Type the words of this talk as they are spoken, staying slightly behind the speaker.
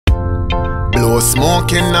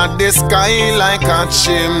smoking at the sky like a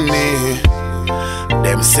chimney.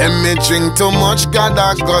 Them send me drink too much, God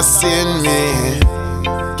a go send me.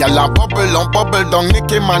 Y'all a bubble down,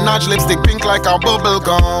 Nicki Minaj lipstick pink like a bubble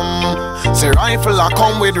gum. Say rifle a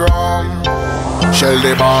come with rum. Shell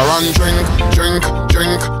the bar and drink, drink,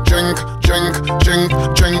 drink, drink, drink, drink,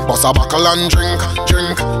 drink. Bust a buckle and drink,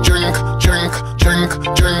 drink, drink, drink, drink,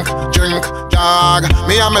 drink, drink. Dog,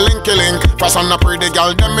 me and me linky link. Frost on the pretty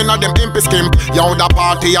girl, them inna them impy skimp. Yo, the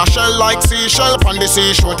party a shell like seashell from the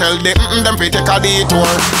seashore. Tell them fi take a detour.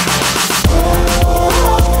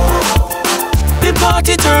 The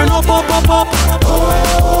party turn up, up, up, up.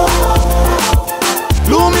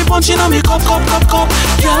 Lumi punching on me cup, cup, cup, cup.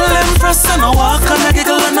 Girl, them fresh and a walk and a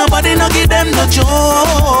giggle and nobody no give them the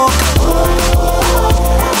joke.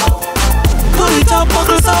 Pull it up,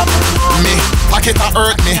 buckles up. Me, pocket a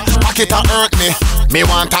hurt me, pocket a hurt me. Me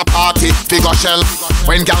want a party, figure shell.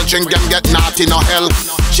 When gal drink them get naughty, no hell.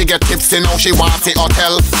 She get tipsy now, she want the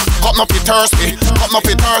hotel. Cut me fi thirsty, cut me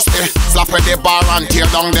fi thirsty. Slap at the bar and tear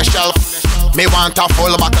down the shelf. Me want a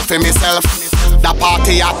full bottle for myself. The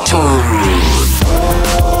party at Tuurn.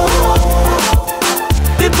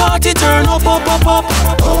 The party turn up, up, up, up.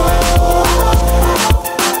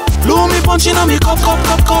 Lumi punching on me cup, cup,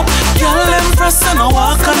 cup, cup. Girl, them fresh and a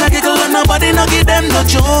walk and a giggle and nobody no give them the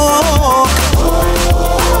joke.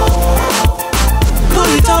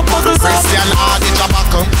 Pull it up, buckles up. Christian Hardy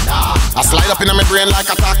tobacco. I slide up in my brain like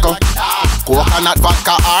a taco. Coconut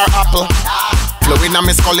vodka or apple. Flowing on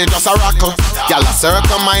me skull, it just a rockle. Y'all a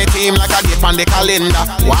circle my team like a date on the calendar.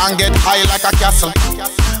 One get high like a castle.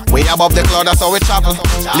 Way above the cloud, that's how we travel.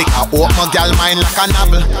 Lick a oak, my gal mind like a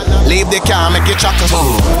novel. Leave the car, make it chuckle.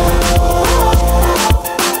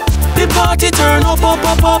 The party turn up, up,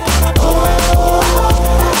 up, up.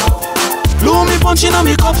 Lumi punching on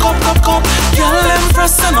me cup, cup, cup, cup. Girl, them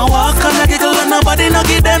fresh and a walk and a giggle and nobody no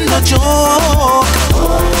give them the joke.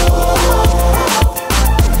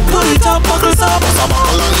 Pull it up, buckles up. Bust a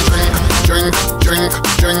buckle and drink, drink, drink,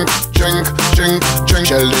 drink, drink, drink, drink.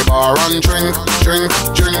 Shell the bar and drink, drink,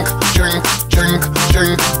 drink, drink, drink,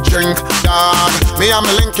 drink, drink. Dog, me and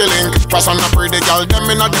me linky link. Frost on the pretty girl, them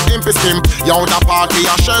inna the impy skimp. Yo, the party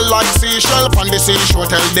a shell like seashell from the seashore.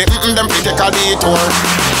 Tell them fi take a detour.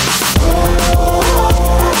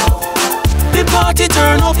 The party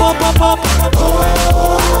turn up, up, up, up.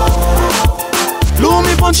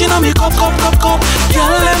 Lumi punching on me cup, cup, cup, cup.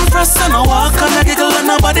 Girl, them fresh and a walk and a giggle and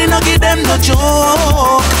nobody no give them the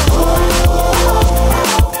joke.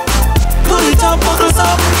 Pull it up, buckles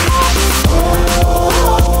up.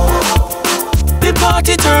 The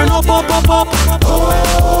party turn up, up, up, up.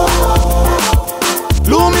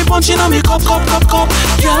 Lumi punching on me cup, cup, cup, cup.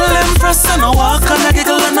 Girl, them fresh and a walk and a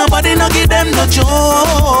giggle and nobody no give them the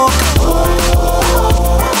joke.